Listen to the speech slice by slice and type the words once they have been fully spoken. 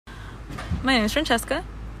My name is Francesca.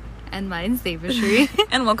 And mine's Devashree.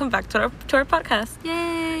 And welcome back to our podcast.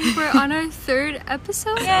 Yay! We're on our third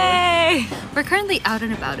episode. Yay! We're currently out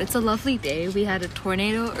and about. It's a lovely day. We had a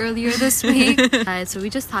tornado earlier this week. So we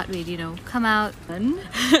just thought we'd, come out.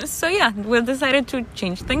 So yeah, we decided to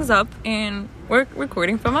change things up and we're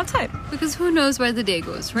recording from outside. Because who knows where the day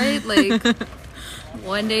goes, right? Like,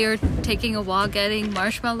 one day you're taking a walk getting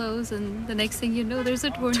marshmallows and the next thing you know, there's a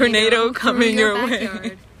tornado coming your backyard.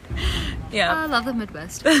 way. Yeah. I love the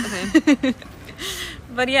Midwest. Okay.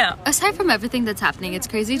 But yeah. Aside from everything that's happening, it's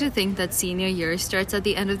crazy to think that senior year starts at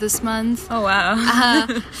the end of this month. Oh, wow.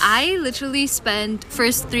 I literally spent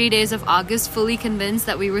first 3 days of August fully convinced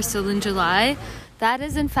that we were still in July. That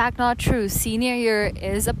is in fact not true. Senior year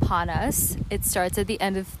is upon us. It starts at the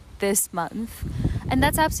end of this month. And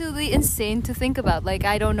that's absolutely insane to think about. Like,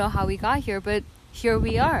 I don't know how we got here, but here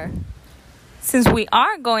we are. Since we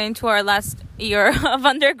are going to our last year of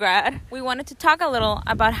undergrad, we wanted to talk a little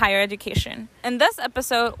about higher education. In this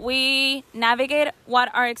episode, we navigate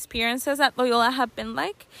what our experiences at Loyola have been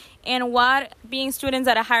like and what being students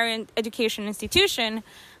at a higher education institution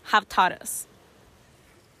have taught us.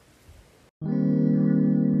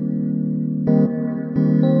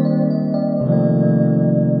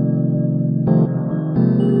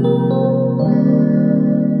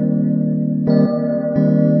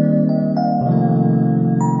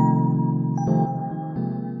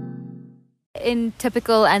 In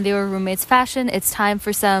typical and they were roommates fashion, it's time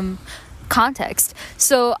for some context.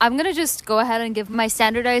 So I'm gonna just go ahead and give my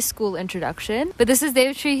standardized school introduction. But this is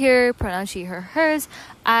Devashree here, pronouns she, her, hers.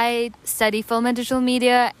 I study film and digital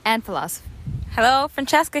media and philosophy. Hello,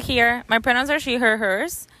 Francesca here. My pronouns are she, her,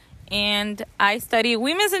 hers. And I study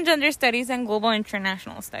women's and gender studies and global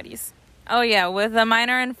international studies. Oh yeah, with a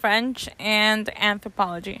minor in French and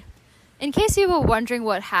anthropology. In case you were wondering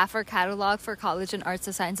what half our catalog for college and arts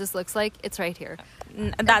and sciences looks like, it's right here.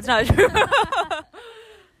 That's not true.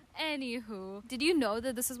 Anywho, did you know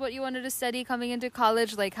that this is what you wanted to study coming into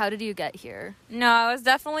college? Like, how did you get here? No, I was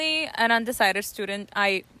definitely an undecided student.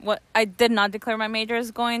 I did not declare my major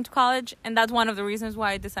as going to college, and that's one of the reasons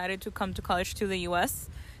why I decided to come to college to the U.S.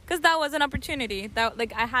 Because that was an opportunity. That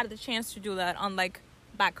I had the chance to do that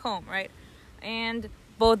back home, right? And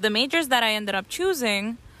both the majors that I ended up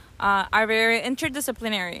choosing are very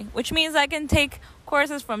interdisciplinary, which means I can take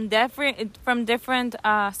courses from different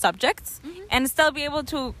subjects and still be able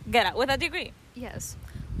to get out with a degree. Yes.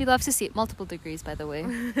 We love to see it. Multiple degrees, by the way.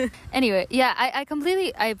 Anyway, yeah, I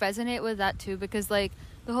completely resonate with that too, because the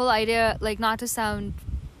whole idea, not to sound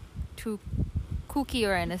too kooky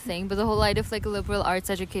or anything, but the whole idea of a liberal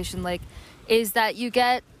arts education is that you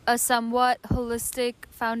get a somewhat holistic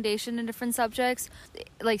foundation in different subjects.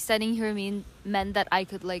 Studying here meant that I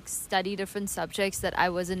could study different subjects that I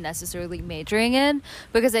wasn't necessarily majoring in,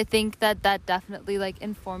 because I think that definitely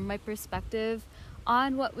informed my perspective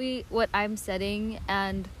on what I'm studying.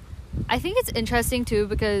 And I think it's interesting too,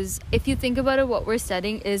 because if you think about it, what we're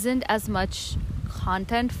studying isn't as much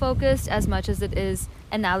content focused as much as it is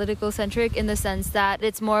analytical centric, in the sense that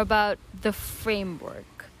it's more about the framework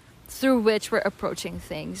through which we're approaching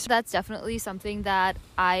things. That's definitely something that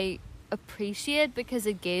I appreciate, because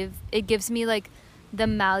it gives me the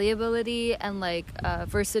malleability and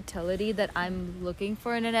versatility that I'm looking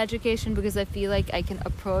for in an education, because I feel like I can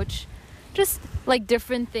approach just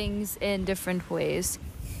different things in different ways.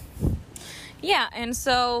 Yeah, and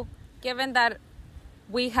so given that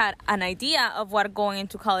we had an idea of what going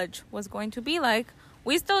into college was going to be like,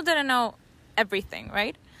 we still didn't know everything,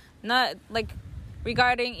 right? Not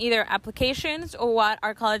regarding either applications or what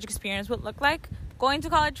our college experience would look like. Going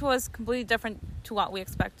to college was completely different to what we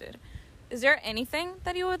expected. Is there anything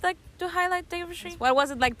that you would like to highlight, Devashree? What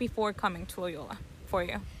was it like before coming to Loyola for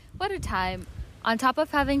you? What a time. On top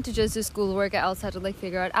of having to just do schoolwork, I also had to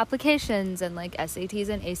figure out applications and SATs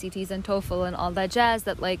and ACTs and TOEFL and all that jazz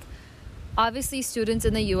that obviously students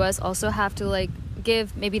in the US also have to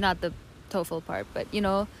give, maybe not the TOEFL part, but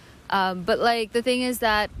but the thing is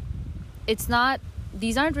that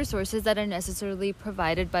these aren't resources that are necessarily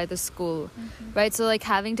provided by the school, right? So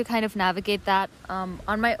having to kind of navigate that on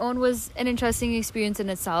my own was an interesting experience in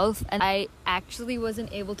itself. And I actually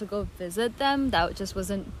wasn't able to go visit them. That just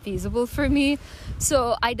wasn't feasible for me.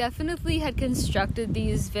 So I definitely had constructed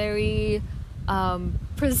these very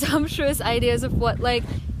presumptuous ideas of what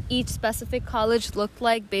each specific college looked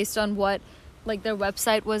like based on what their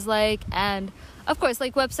website was like. And of course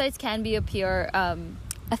websites can be a pure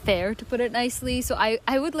affair, to put it nicely. So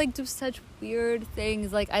I would like do such weird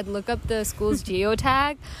things. Like I'd look up the school's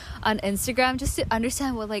geotag on Instagram just to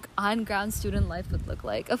understand what like on-ground student life would look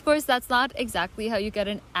like. Of course, that's not exactly how you get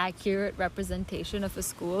an accurate representation of a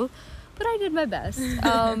school, but I did my best.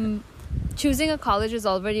 Choosing a college is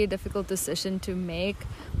already a difficult decision to make,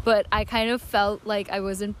 but I kind of felt like I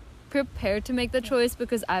wasn't prepared to make the choice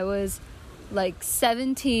because I was like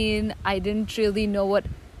 17. I didn't really know what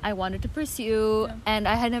I wanted to pursue, and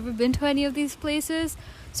I had never been to any of these places,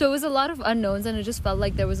 so it was a lot of unknowns, and it just felt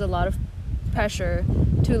like there was a lot of pressure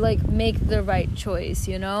to like make the right choice,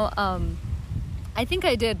 you know. I think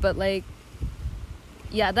I did, but like,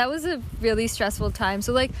 yeah, that was a really stressful time.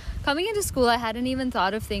 So like coming into school, I hadn't even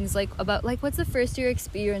thought of things like about like what's the first year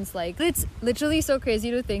experience like. It's literally so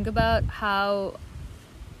crazy to think about how,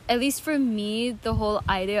 at least for me, the whole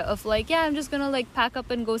idea of like, yeah, I'm just gonna like pack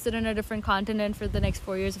up and go sit in a different continent for the next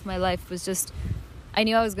 4 years of my life was just, I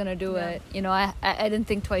knew I was gonna do it, you know. I didn't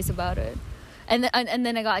think twice about it, and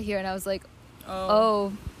then I got here and I was like,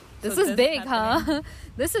 oh, this is big, huh?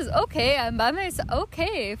 This is okay, I'm by myself,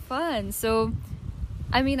 okay, fun. So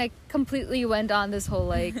I mean, I completely went on this whole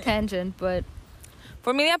like tangent, but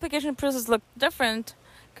for me the application process looked different,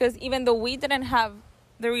 because even though we didn't have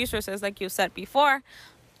the resources like you said before,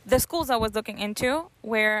 the schools I was looking into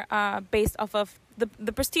were based off of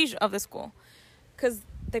the prestige of the school, because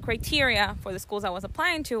the criteria for the schools I was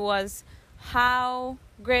applying to was how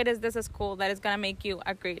great is this a school that is going to make you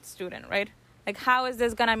a great student, right? Like how is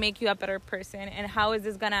this going to make you a better person, and how is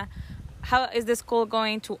this school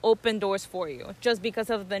going to open doors for you just because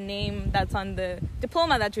of the name that's on the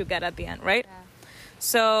diploma that you get at the end, right? Yeah.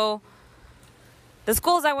 So the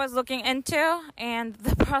schools I was looking into and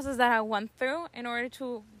the process that I went through in order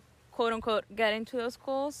to quote unquote get into those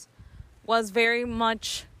schools was very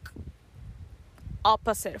much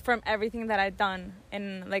opposite from everything that I'd done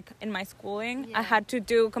in my schooling. I had to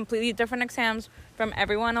do completely different exams from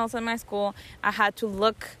everyone else in my school. I had to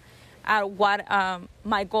look at what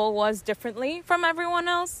my goal was differently from everyone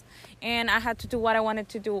else, and I had to do what I wanted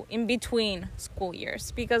to do in between school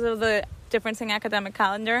years because of the difference in academic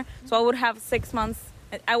calendar. So I would have 6 months,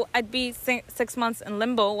 I'd be 6 months in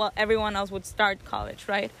limbo while everyone else would start college,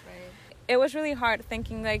 right? It was really hard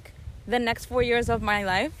thinking like the next 4 years of my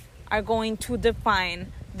life are going to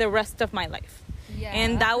define the rest of my life.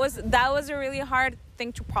 And that was a really hard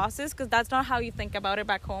thing to process, because that's not how you think about it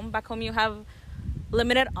back home. Back home you have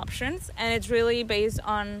limited options, and it's really based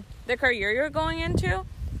on the career you're going into,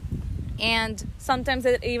 and sometimes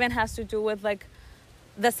it even has to do with like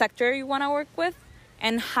the sector you want to work with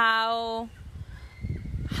and how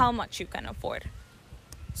much you can afford.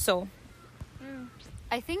 So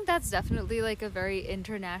I think that's definitely like a very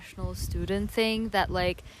international student thing, that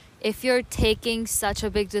like if you're taking such a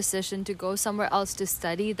big decision to go somewhere else to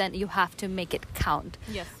study, then you have to make it count.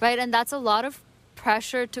 Yes. Right? And that's a lot of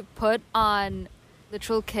pressure to put on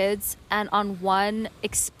literal kids and on one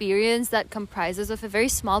experience that comprises of a very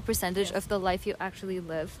small percentage of the life you actually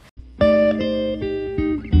live.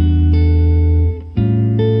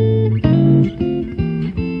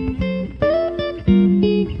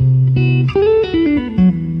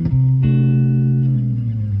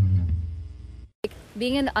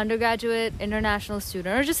 Being an undergraduate international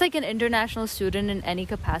student, or just like an international student in any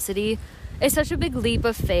capacity, is such a big leap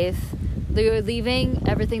of faith. You're leaving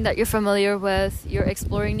everything that you're familiar with, you're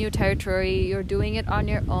exploring new territory, you're doing it on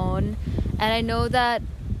your own. And I know that,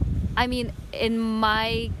 I mean, in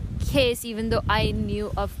my case, even though I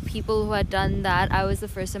knew of people who had done that, I was the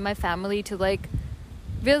first in my family to like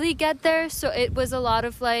really get there. So it was a lot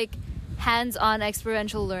of like hands-on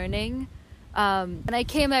experiential learning. When I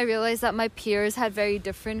came, I realized that my peers had very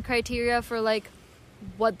different criteria for like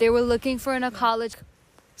what they were looking for in a college.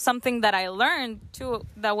 Something that I learned too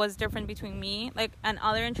that was different between me and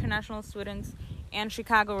other international students and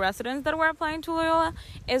Chicago residents that were applying to Loyola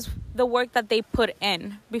is the work that they put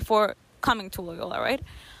in before coming to Loyola, right?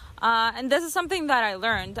 And this is something that I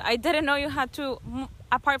learned. I didn't know you had to,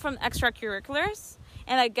 apart from extracurriculars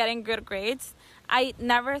and like getting good grades, I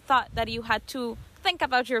never thought that you had to think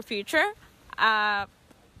about your future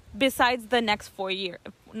besides the next 4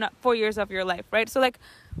 years of your life, right? So like,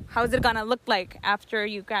 how is it gonna look like after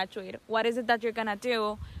you graduate? What is it that you're gonna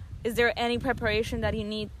do? Is there any preparation that you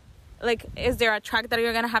need? Like, is there a track that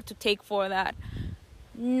you're gonna have to take for that?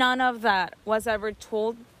 None of that was ever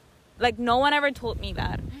told. Like, no one ever told me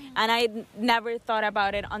that. And I never thought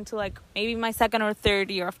about it until like maybe my second or third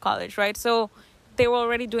year of college, right? So they were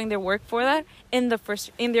already doing their work for that in their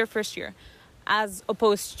first year, as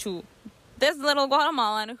opposed to this little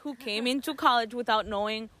Guatemalan who came into college without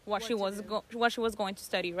knowing what she was going to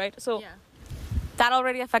study, right? So that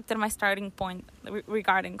already affected my starting point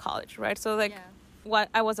regarding college, right? So like what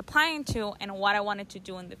I was applying to and what I wanted to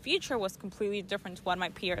do in the future was completely different to what my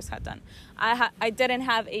peers had done. I didn't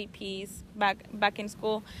have APs back in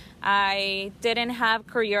school. I didn't have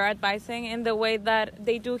career advising in the way that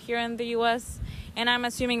they do here in the US. And I'm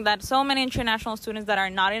assuming that so many international students that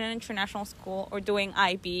are not in an international school or doing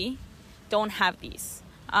IB don't have these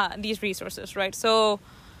resources, right? So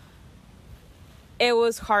it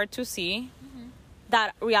was hard to see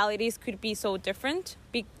that realities could be so different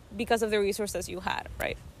because of the resources you had,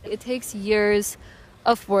 right? It takes years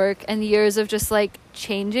of work and years of just like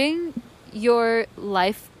changing your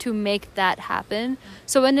life to make that happen.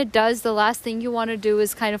 So when it does, the last thing you want to do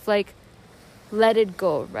is kind of like let it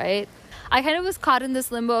go, right? I kind of was caught in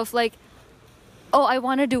this limbo of like, oh, I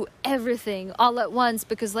want to do everything all at once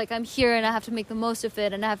because like I'm here and I have to make the most of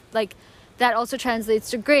it, and I have like that also translates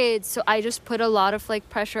to grades. So I just put a lot of like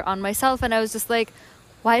pressure on myself, and I was just like,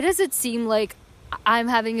 why does it seem like I'm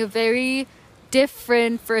having a very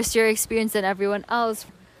different first year experience than everyone else,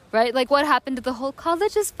 right? Like what happened to the whole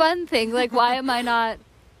college is fun thing? Like why am I not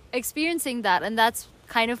experiencing that? And that's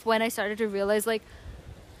kind of when I started to realize like,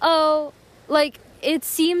 oh, like it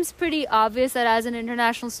seems pretty obvious that as an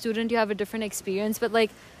international student you have a different experience, but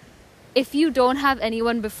like if you don't have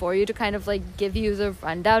anyone before you to kind of like give you the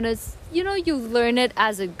rundown, it's, you know, you learn it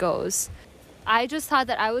as it goes. I just thought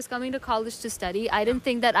that I was coming to college to study. I didn't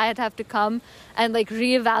think that I'd have to come and like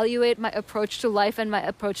reevaluate my approach to life and my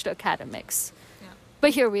approach to academics. Yeah.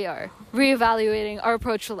 But here we are, reevaluating our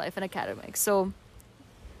approach to life and academics. So,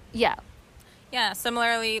 yeah. Yeah,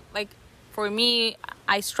 similarly, like for me,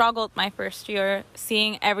 I struggled my first year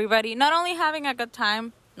seeing everybody not only having a good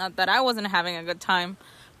time, not that I wasn't having a good time,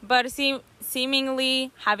 but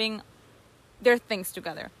seemingly having their things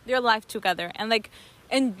together, their life together, and like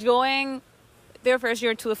enjoying their first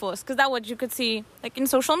year to the fullest, because that's what you could see like in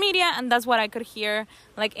social media, and that's what I could hear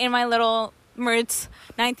like in my little Mertz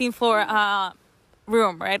 19th floor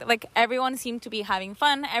room, right? Like everyone seemed to be having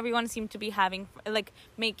fun, everyone seemed to be having like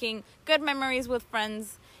making good memories with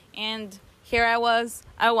friends, and here I was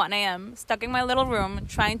at 1 a.m. stuck in my little room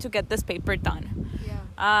trying to get this paper done.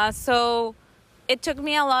 So it took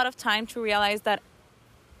me a lot of time to realize that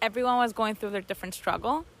everyone was going through their different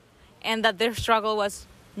struggle, and that their struggle was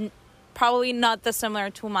probably not dissimilar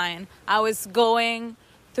to mine. I was going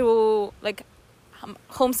through like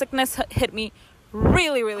homesickness hit me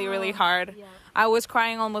really hard. I was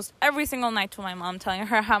crying almost every single night to my mom, telling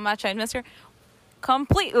her how much I miss her.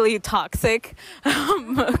 Completely toxic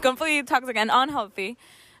and unhealthy.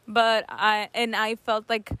 But I felt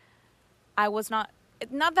like I was not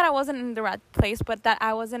that I wasn't in the right place, but that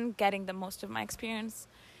I wasn't getting the most of my experience,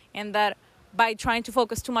 and that by trying to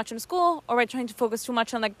focus too much in school, or by trying to focus too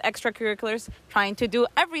much on like extracurriculars, trying to do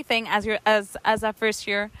everything as a first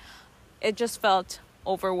year, it just felt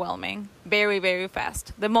overwhelming very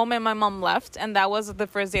fast. The moment my mom left, and that was the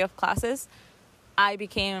first day of classes, I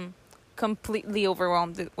became completely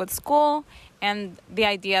overwhelmed with school and the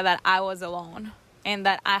idea that I was alone and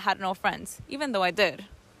that I had no friends, even though I did.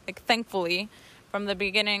 Like thankfully, from the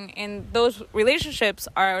beginning, and those relationships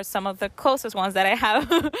are some of the closest ones that I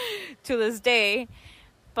have to this day,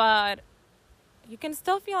 but you can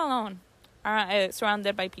still feel alone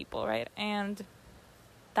surrounded by people, right? And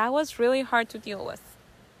that was really hard to deal with.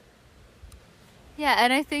 Yeah,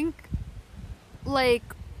 and I think like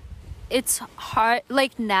it's hard,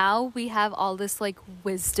 like now we have all this like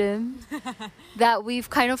wisdom that we've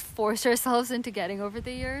kind of forced ourselves into getting over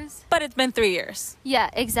the years. But it's been 3 years. Yeah,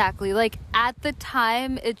 exactly. Like at the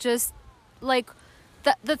time, it just like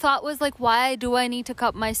the thought was like, why do I need to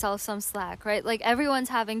cut myself some slack, right? Like everyone's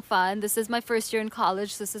having fun. This is my first year in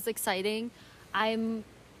college. This is exciting. I'm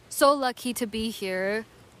so lucky to be here.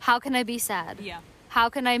 How can I be sad? Yeah. How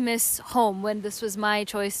can I miss home when this was my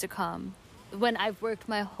choice to come? When I've worked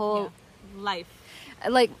my whole life,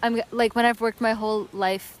 when I've worked my whole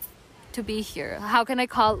life to be here, how can I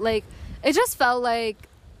call, like, it just felt like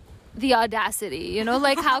the audacity, you know,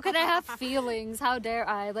 like how can I have feelings, how dare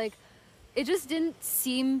I, like it just didn't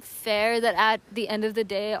seem fair that at the end of the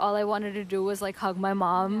day all I wanted to do was like hug my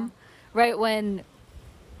mom, right? When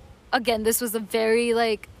again, this was a very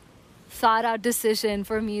like thought out decision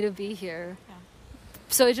for me to be here.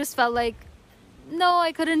 So it just felt like, no,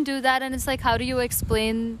 I couldn't do that. And it's like, how do you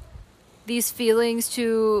explain these feelings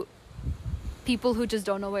to people who just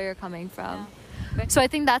don't know where you're coming from? So I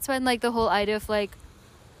think that's when like the whole idea of like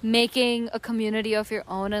making a community of your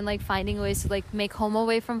own and like finding ways to like make home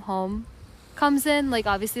away from home comes in. Like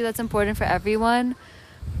obviously that's important for everyone,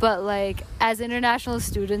 but like as international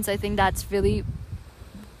students, I think that's really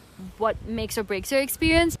what makes or breaks your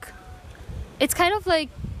experience. it's kind of like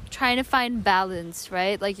trying to find balance,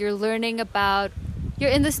 right? Like you're learning about,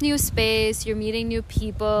 you're in this new space, you're meeting new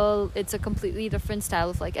people. It's a completely different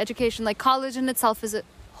style of like education. Like college in itself is a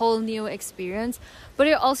whole new experience, but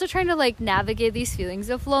you're also trying to like navigate these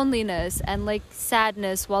feelings of loneliness and like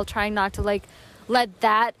sadness while trying not to like let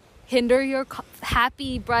that hinder your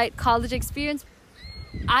happy, bright college experience.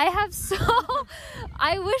 I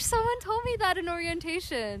wish someone told me that in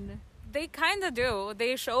orientation. They kind of do.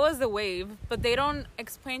 They show us the wave, but they don't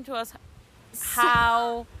explain to us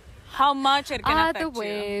how much it can affect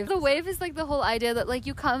you. The wave is like the whole idea that like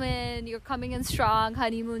you're coming in strong,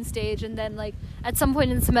 honeymoon stage, and then like at some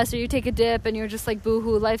point in the semester you take a dip and you're just like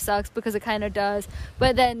boo-hoo, life sucks, because it kind of does.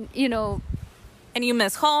 But then, you know, and you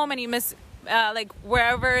miss home and you miss like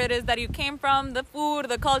wherever it is that you came from, the food,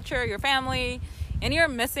 the culture, your family. And you're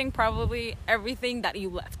missing probably everything that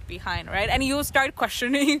you left behind, right? And you start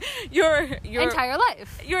questioning your entire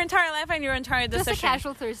life. Your entire life and your entire decision. Just a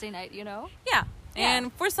casual Thursday night, you know? Yeah.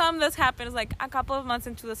 And for some, this happens like a couple of months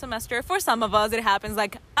into the semester. For some of us, it happens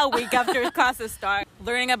like a week after classes start.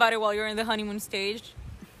 Learning about it while you're in the honeymoon stage,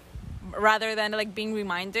 rather than like being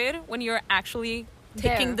reminded when you're actually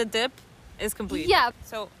taking the dip, is complete. Yeah.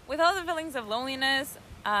 So with all the feelings of loneliness,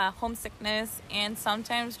 homesickness, and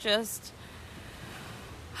sometimes just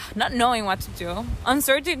not knowing what to do,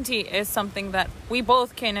 uncertainty is something that we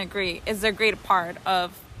both can agree is a great part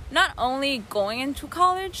of not only going into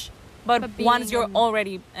college, but once you're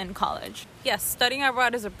already in college. Yes, studying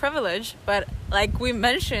abroad is a privilege, but like we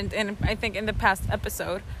mentioned I think in the past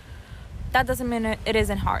episode, that doesn't mean it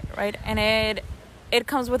isn't hard, right? And it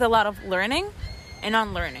comes with a lot of learning and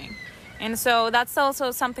unlearning. And so that's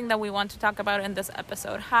also something that we want to talk about in this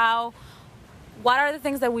episode. What are the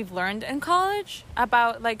things that we've learned in college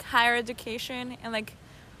about like higher education and like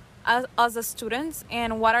us as students,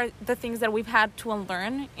 and what are the things that we've had to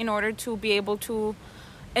unlearn in order to be able to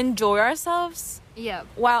enjoy ourselves,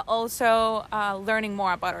 while also learning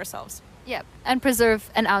more about ourselves. Yep, and preserve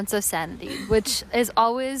an ounce of sanity, which is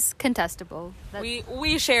always contestable.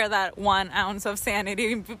 We share that 1 ounce of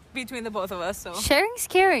sanity between the both of us. So sharing's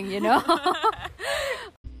caring, you know.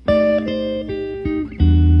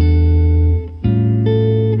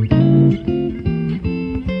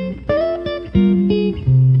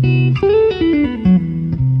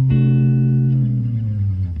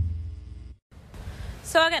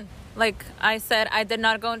 So again, like I said, I did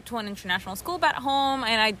not go to an international school back home,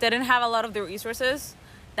 and I didn't have a lot of the resources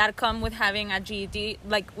that come with having a GED,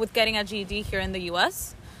 like with getting a GED here in the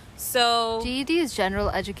U.S. So GED is General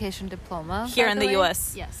Education Diploma here in the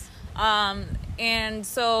U.S. Yes. And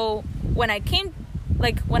so when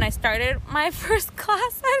I started my first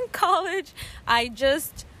class in college, I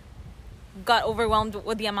just got overwhelmed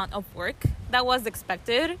with the amount of work that was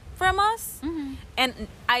expected from us. Mm-hmm. And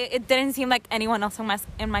it didn't seem like anyone else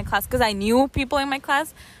in my class, because I knew people in my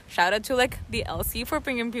class. Shout out to like the LC for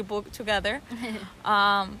bringing people together.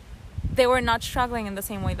 They were not struggling in the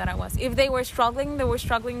same way that I was. If they were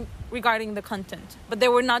struggling regarding the content, but they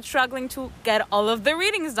were not struggling to get all of the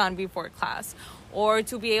readings done before class, or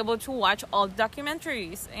to be able to watch all the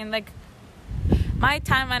documentaries. And like my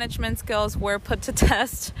time management skills were put to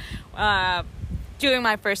test during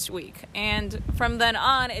my first week, and from then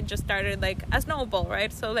on it just started like a snowball,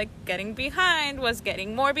 right? So like getting behind was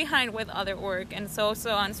getting more behind with other work, and so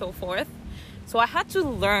on and so forth. So I had to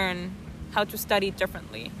learn how to study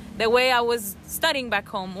differently. The way I was studying back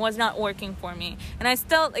home was not working for me, and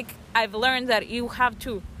I've learned that you have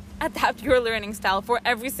to adapt your learning style for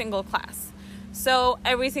every single class. So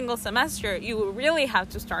every single semester you really have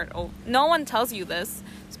to start over. No one tells you this,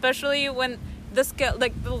 especially when the skill,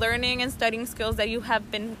 like the learning and studying skills that you have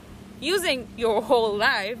been using your whole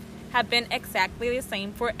life, have been exactly the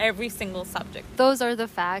same for every single subject. Those are the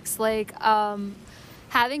facts. Like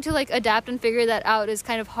having to like adapt and figure that out is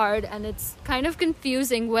kind of hard, and it's kind of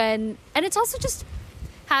confusing and it's also just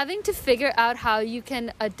having to figure out how you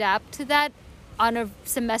can adapt to that on a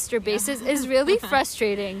semester basis is really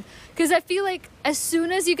frustrating, because I feel like as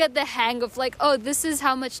soon as you get the hang of like, oh, this is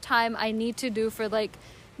how much time I need to do for like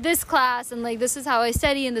this class, and like this is how I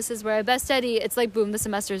study, and this is where I best study, it's like boom, the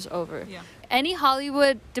semester's over. Any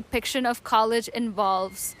Hollywood depiction of college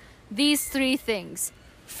involves these 3 things: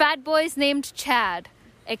 fat boys named Chad,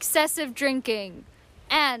 excessive drinking,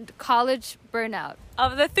 and college burnout.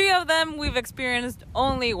 Of the 3 of them, we've experienced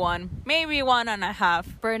only one, maybe 1.5.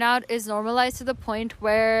 Burnout is normalized to the point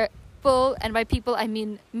where people, and by people I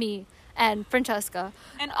mean me and Francesca,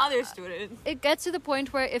 and other students, it gets to the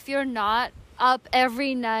point where if you're not up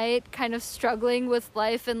every night kind of struggling with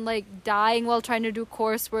life and like dying while trying to do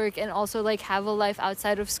coursework and also like have a life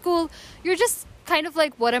outside of school, you're just kind of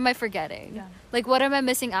like, what am I forgetting? Yeah. Like, what am I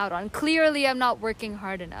missing out on? Clearly I'm not working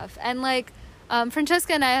hard enough. And like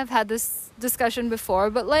Francesca and I have had this discussion before,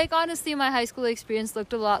 but like honestly my high school experience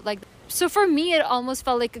looked a lot like, so for me it almost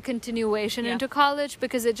felt like a continuation into college,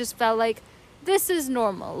 because it just felt like this is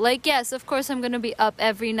normal. Like, yes, of course I'm gonna be up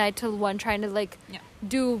every night till 1 trying to like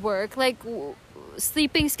do work. Like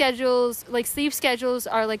sleep schedules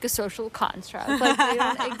are like a social construct. Like they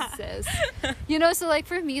don't exist, you know. So like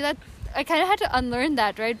for me, that I kind of had to unlearn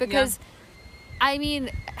that, right? Because I mean,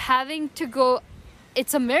 having to go,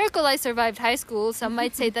 it's a miracle I survived high school. Some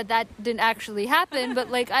might say that didn't actually happen,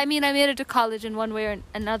 but like, I mean, I made it to college in one way or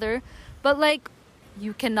another. But like,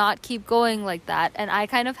 you cannot keep going like that. And I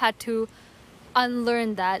kind of had to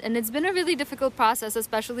unlearn that. And it's been a really difficult process,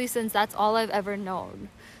 especially since that's all I've ever known.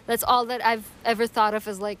 That's all that I've ever thought of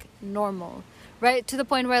as like normal, right? To the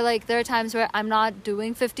point where like there are times where I'm not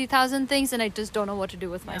doing 50,000 things and I just don't know what to do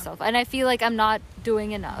with myself. And I feel like I'm not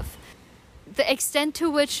doing enough. The extent to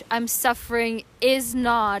which I'm suffering is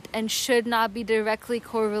not and should not be directly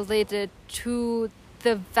correlated to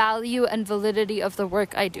the value and validity of the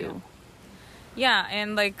work I do. Yeah,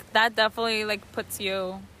 and like that definitely like puts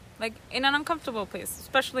you like in an uncomfortable place,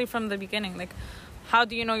 especially from the beginning. Like, how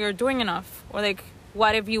do you know you're doing enough? Or like,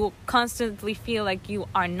 what if you constantly feel like you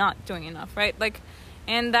are not doing enough, right? Like,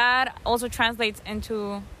 and that also translates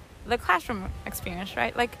into the classroom experience,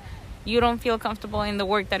 right? Like, you don't feel comfortable in the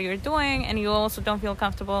work that you're doing, and you also don't feel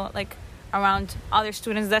comfortable like around other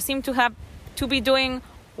students that seem to be doing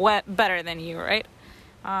better than you, right?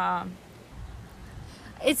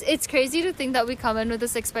 It's crazy to think that we come in with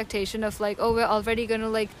this expectation of like, oh, we're already gonna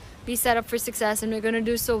like be set up for success and we're gonna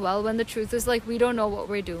do so well, when the truth is like we don't know what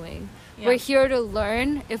we're doing. We're here to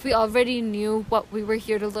learn. If we already knew what we were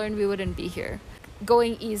here to learn, we wouldn't be here.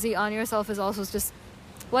 Going easy on yourself is also just,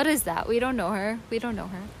 what is that? We don't know her.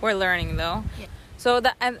 We're learning though. So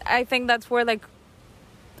and I think that's where like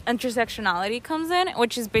intersectionality comes in,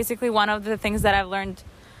 which is basically one of the things that I've learned,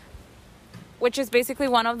 which is basically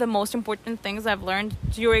one of the most important things I've learned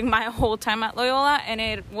during my whole time at Loyola. And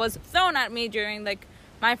it was thrown at me during like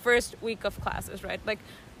my first week of classes, right? Like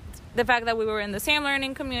the fact that we were in the same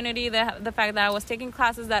learning community, the fact that I was taking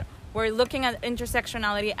classes that were looking at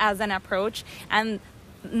intersectionality as an approach, and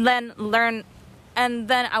then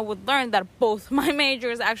I would learn that both my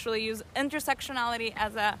majors actually use intersectionality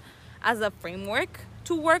as a framework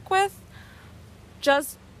to work with.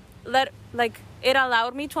 It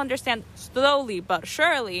allowed me to understand slowly but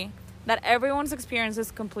surely that everyone's experience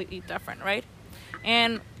is completely different, right?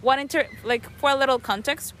 And for a little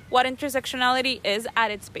context, what intersectionality is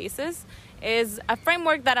at its basis is a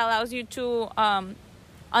framework that allows you to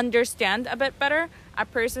understand a bit better a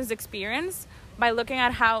person's experience by looking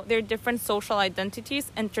at how their different social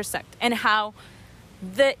identities intersect, and how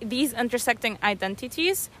these intersecting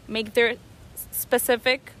identities make their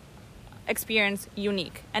specific experience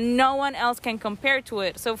unique, and no one else can compare to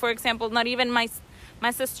it. So for example, not even my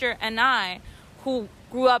sister and I, who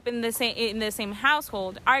grew up in the same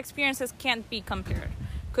household, our experiences can't be compared,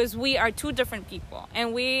 because we are two different people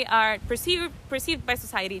and we are perceived by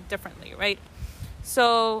society differently, right?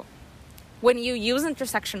 So when you use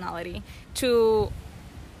intersectionality to,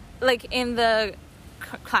 like, in the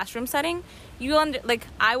classroom setting,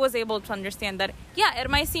 I was able to understand that, yeah, it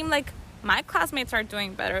might seem like my classmates are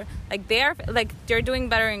doing better, like they're doing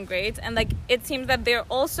better in grades, and like it seems that they're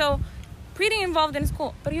also pretty involved in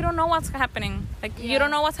school, but you don't know what's happening. You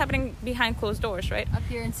don't know what's happening behind closed doors, right?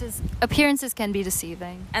 Appearances can be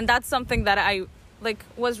deceiving, and that's something that I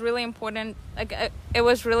was really important. It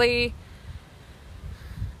was really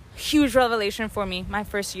huge revelation for me my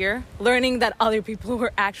first year, learning that other people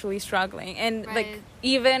were actually struggling, and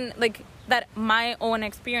even that my own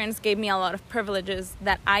experience gave me a lot of privileges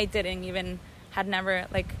that I had never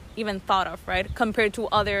even thought of, right? Compared to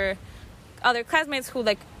other classmates who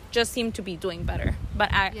just seem to be doing better, but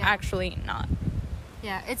actually not.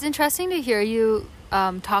 Yeah, it's interesting to hear you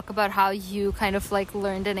talk about how you kind of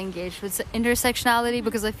learned and engaged with intersectionality,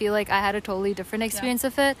 because I feel like I had a totally different experience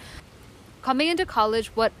of it. Coming into college,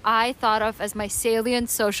 what I thought of as my salient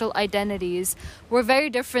social identities were very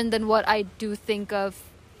different than what I think of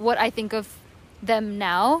them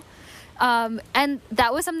now. And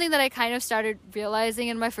that was something that I kind of started realizing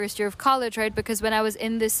in my first year of college, right? Because when I was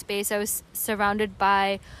in this space, I was surrounded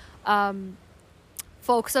by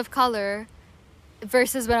folks of color,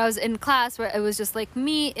 versus when I was in class where it was just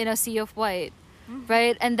me in a sea of white.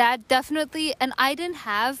 right? And that definitely, and I didn't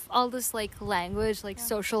have all this like language, like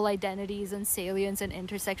social identities and salience and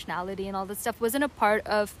intersectionality and all that stuff wasn't a part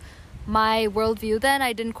of my worldview then.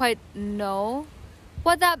 I didn't quite know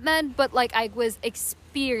what that meant, but like I was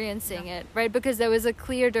experiencing it, right? Because there was a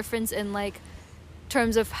clear difference in like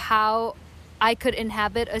terms of how I could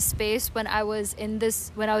inhabit a space when I was in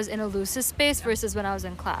a lucid space versus when I was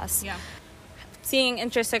in class. Yeah. Seeing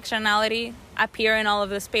intersectionality appear in all of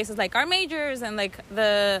the spaces, like our majors and like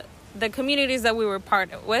the communities that we were part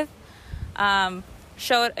with,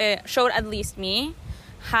 showed at least me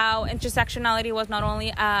how intersectionality was not only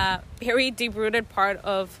a very deep-rooted part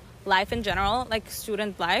of life in general, like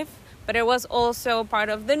student life, but it was also part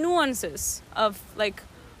of the nuances of like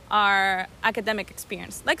our academic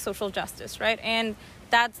experience, like social justice, right? And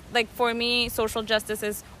that's like, for me, social justice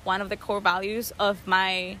is one of the core values of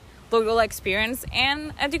my Loyola experience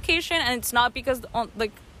and education. And it's not because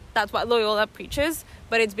like that's what Loyola preaches,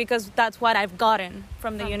 but it's because that's what I've gotten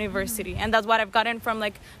from the university, and that's what I've gotten from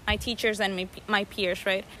like my teachers and my peers,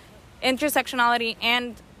 right? Intersectionality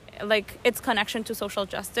and like its connection to social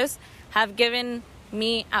justice have given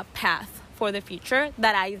me a path for the future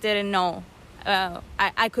that I didn't know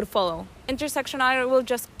I could follow. Intersectionality will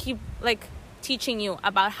just keep like teaching you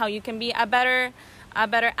about how you can be a better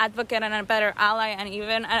advocate and a better ally and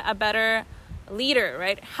even a better leader,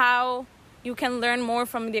 right? How you can learn more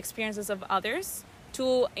from the experiences of others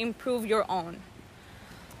to improve your own.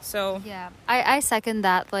 So yeah, I second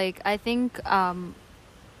that. Like, I think the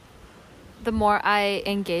more I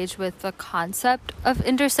engage with the concept of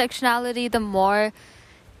intersectionality, the more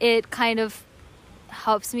it kind of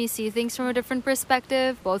helps me see things from a different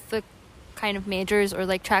perspective, both the kind of majors or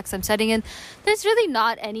like tracks I'm studying in. There's really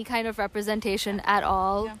not any kind of representation at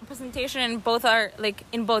all. Yeah. Representation in both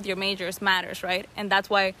your majors matters, right? And that's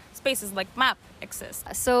why spaces like MAP exist.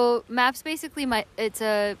 So MAP's basically it's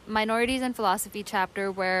a minorities and philosophy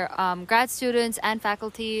chapter where grad students and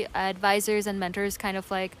faculty, advisors and mentors kind of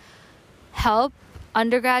like help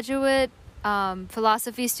undergraduate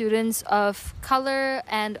philosophy students of color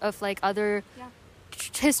and of like other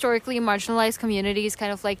historically marginalized communities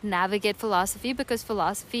kind of like navigate philosophy, because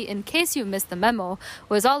philosophy, in case you missed the memo,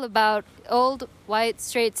 was all about old white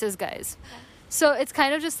straight cis guys. So it's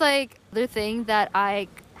kind of just like the thing that I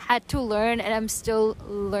had to learn and I'm still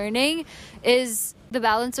learning is the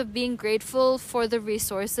balance of being grateful for the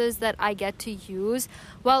resources that I get to use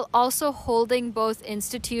while also holding both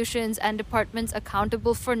institutions and departments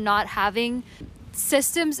accountable for not having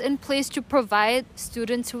systems in place to provide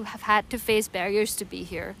students who have had to face barriers to be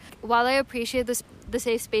here. While I appreciate the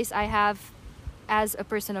safe space I have as a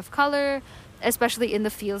person of color, especially in the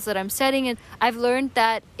fields that I'm studying in, I've learned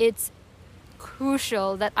that it's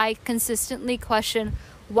crucial that I consistently question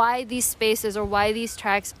why these spaces or why these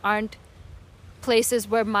tracks aren't places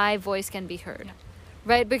where my voice can be heard. Yeah.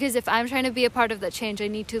 Right? Because if I'm trying to be a part of that change, I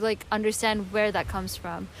need to like understand where that comes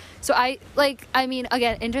from. So again,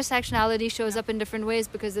 intersectionality shows up in different ways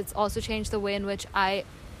because it's also changed the way in which I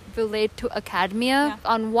relate to academia. Yeah.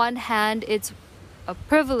 On one hand, it's a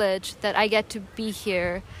privilege that I get to be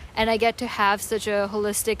here and I get to have such a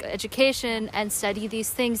holistic education and study these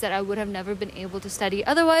things that I would have never been able to study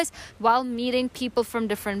otherwise while meeting people from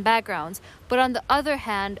different backgrounds. But on the other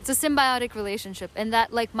hand, it's a symbiotic relationship, and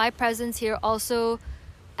that like my presence here also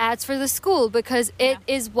adds for the school because it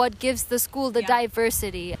is what gives the school the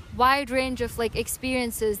diversity, wide range of like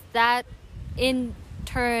experiences that in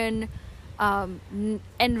turn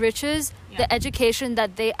enriches the education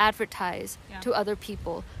that they advertise to other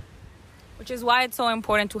people. Which is why it's so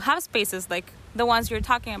important to have spaces like the ones you're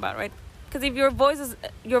talking about, right? Because if your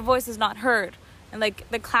voice is not heard in like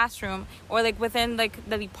the classroom or like within like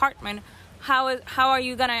the department, how are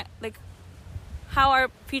you gonna like, how are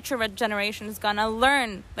future generations gonna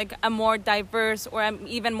learn like a more diverse or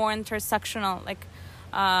even more intersectional like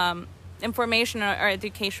information or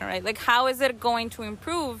education, right? Like, how is it going to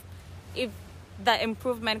improve if the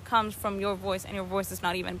improvement comes from your voice and your voice is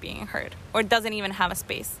not even being heard or doesn't even have a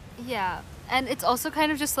space? Yeah. And it's also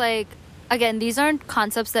kind of just like, again, these aren't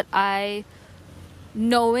concepts that I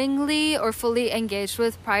knowingly or fully engaged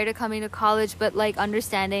with prior to coming to college, but like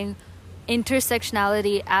understanding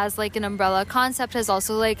intersectionality as like an umbrella concept has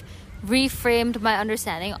also like reframed my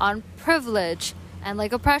understanding on privilege and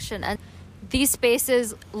like oppression. And these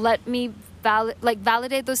spaces let me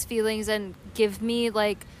validate those feelings and give me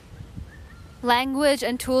like language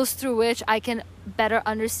and tools through which I can better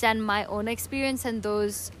understand my own experience and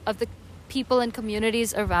those of the people and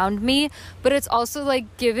communities around me. But it's also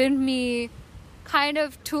like given me kind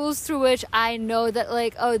of tools through which I know that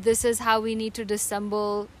like, oh, this is how we need to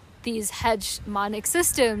dissemble these hegemonic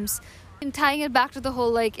systems And tying it back to the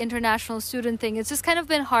whole like international student thing, it's just kind of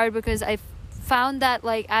been hard because I've found that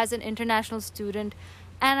like as an international student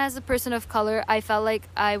and as a person of color, I felt like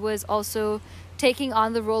I was also taking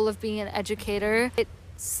on the role of being an educator.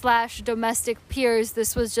 Slash domestic peers,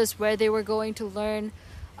 this was just where they were going to learn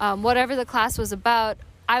whatever the class was about.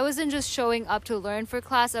 I wasn't just showing up to learn for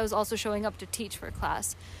class, I was also showing up to teach for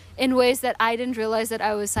class in ways that I didn't realize that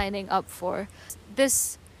I was signing up for.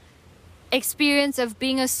 This experience of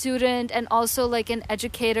being a student and also like an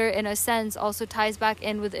educator in a sense also ties back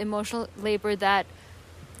in with emotional labor that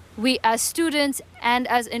we as students and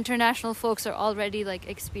as international folks are already like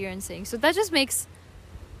experiencing. So that just makes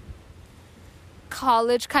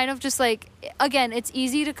college kind of just like, again, it's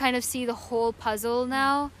easy to kind of see the whole puzzle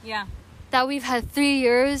now. Yeah. That we've had 3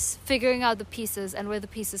 years figuring out the pieces and where the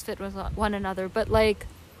pieces fit with one another. But like,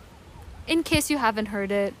 in case you haven't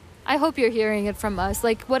heard it, I hope you're hearing it from us.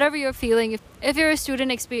 Like, whatever you're feeling, if you're a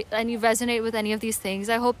student and you resonate with any of these things,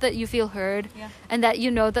 I hope that you feel heard and that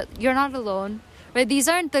you know that you're not alone. Right? These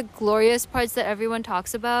aren't the glorious parts that everyone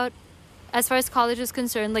talks about. As far as college is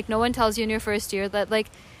concerned, like, no one tells you in your first year that, like,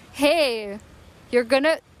 hey, you're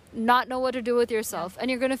gonna not know what to do with yourself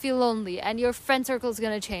and you're gonna feel lonely and your friend circle is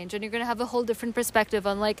gonna change and you're gonna have a whole different perspective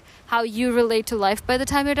on like how you relate to life by the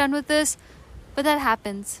time you're done with this. But that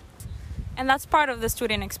happens. And that's part of the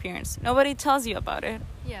student experience. Nobody tells you about it.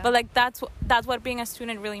 Yeah. But like that's what being a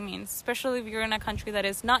student really means, especially if you're in a country that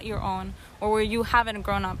is not your own or where you haven't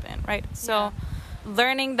grown up in, right? So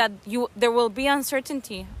learning that there will be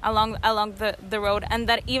uncertainty along the road, and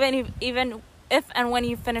that even if and when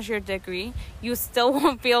you finish your degree, you still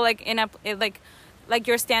won't feel like like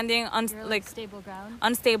you're standing on like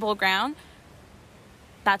unstable ground.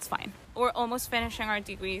 That's fine. We're almost finishing our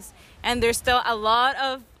degrees, and there's still a lot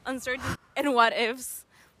of uncertainty and what ifs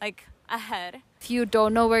like ahead. If you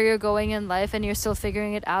don't know where you're going in life and you're still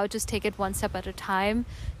figuring it out, just take it one step at a time.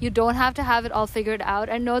 You don't have to have it all figured out,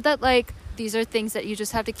 and know that like these are things that you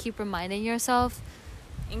just have to keep reminding yourself,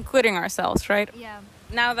 including ourselves, right? Yeah.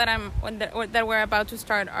 Now that that we're about to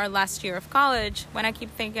start our last year of college, when I keep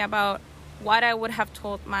thinking about what I would have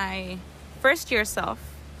told my first year self,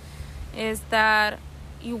 is that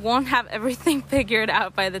you won't have everything figured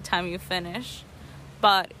out by the time you finish,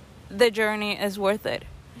 but the journey is worth it.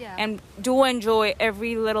 Yeah. And do enjoy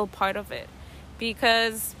every little part of it,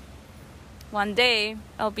 because one day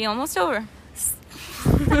it'll be almost over.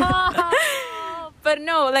 But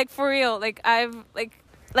no, like for real, like I've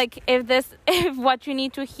if what you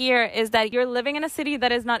need to hear is that you're living in a city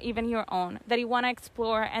that is not even your own, that you want to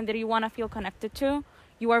explore and that you want to feel connected to,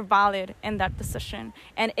 you are valid in that decision,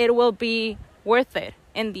 and it will be worth it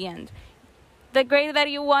in the end. The grade that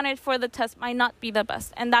you wanted for the test might not be the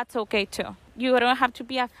best, and that's okay too. You don't have to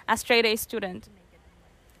be a straight A student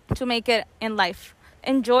to make it in life.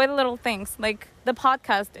 Enjoy the little things. Like the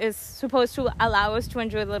podcast is supposed to allow us to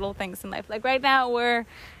enjoy the little things in life. Like right now we're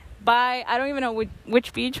by, I don't even know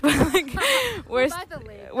which beach, but like we're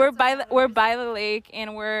by the lake,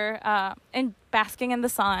 and we're basking in the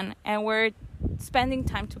sun, and we're spending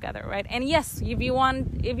time together, right? And yes, if you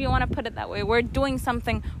want to put it that way, we're doing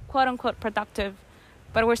something quote unquote productive,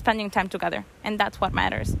 but we're spending time together, and that's what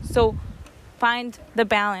matters. So find the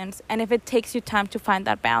balance, and if it takes you time to find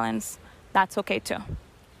that balance, that's okay too.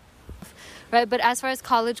 Right, but as far as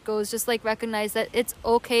college goes, just like recognize that it's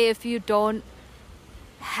okay if you don't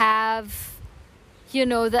have, you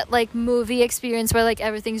know, that like movie experience where like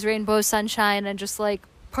everything's rainbow sunshine and just like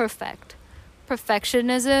perfect.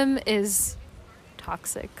 Perfectionism is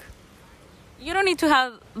toxic. You don't need to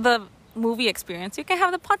have the movie experience. You can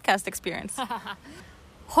have the podcast experience.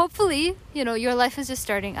 Hopefully, you know, your life is just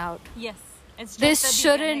starting out. Yes. It's just this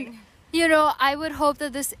shouldn't, you know, I would hope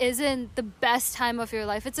that this isn't the best time of your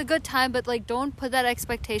life. It's a good time, but like don't put that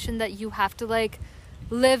expectation that you have to like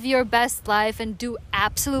live your best life and do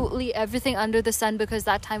absolutely everything under the sun, because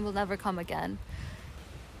that time will never come again.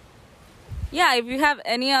 Yeah, if you have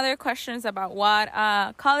any other questions about what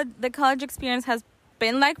the college experience has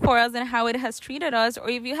been like for us and how it has treated us, or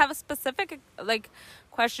if you have a specific like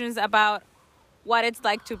questions about what it's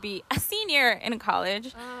like to be a senior in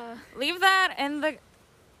college, leave that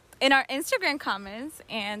in our Instagram comments.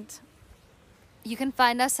 And you can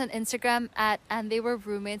find us on Instagram at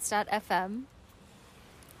andtheywereroommates.fm.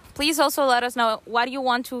 Please also let us know what you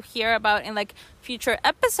want to hear about in like future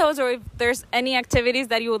episodes, or if there's any activities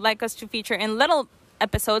that you would like us to feature in little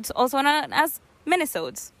episodes, also known as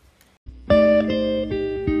minisodes.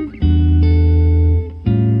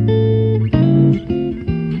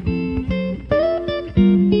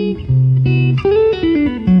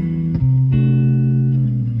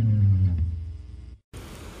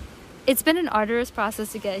 it's been an arduous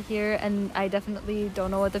process to get here, and I definitely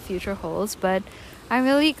don't know what the future holds, but I'm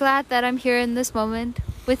really glad that I'm here in this moment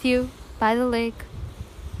with you by the lake.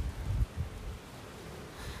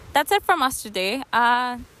 That's it from us today.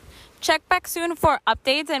 Check back soon for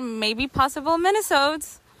updates and maybe possible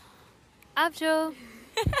minisodes. Abjo.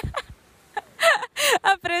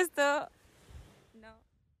 A presto.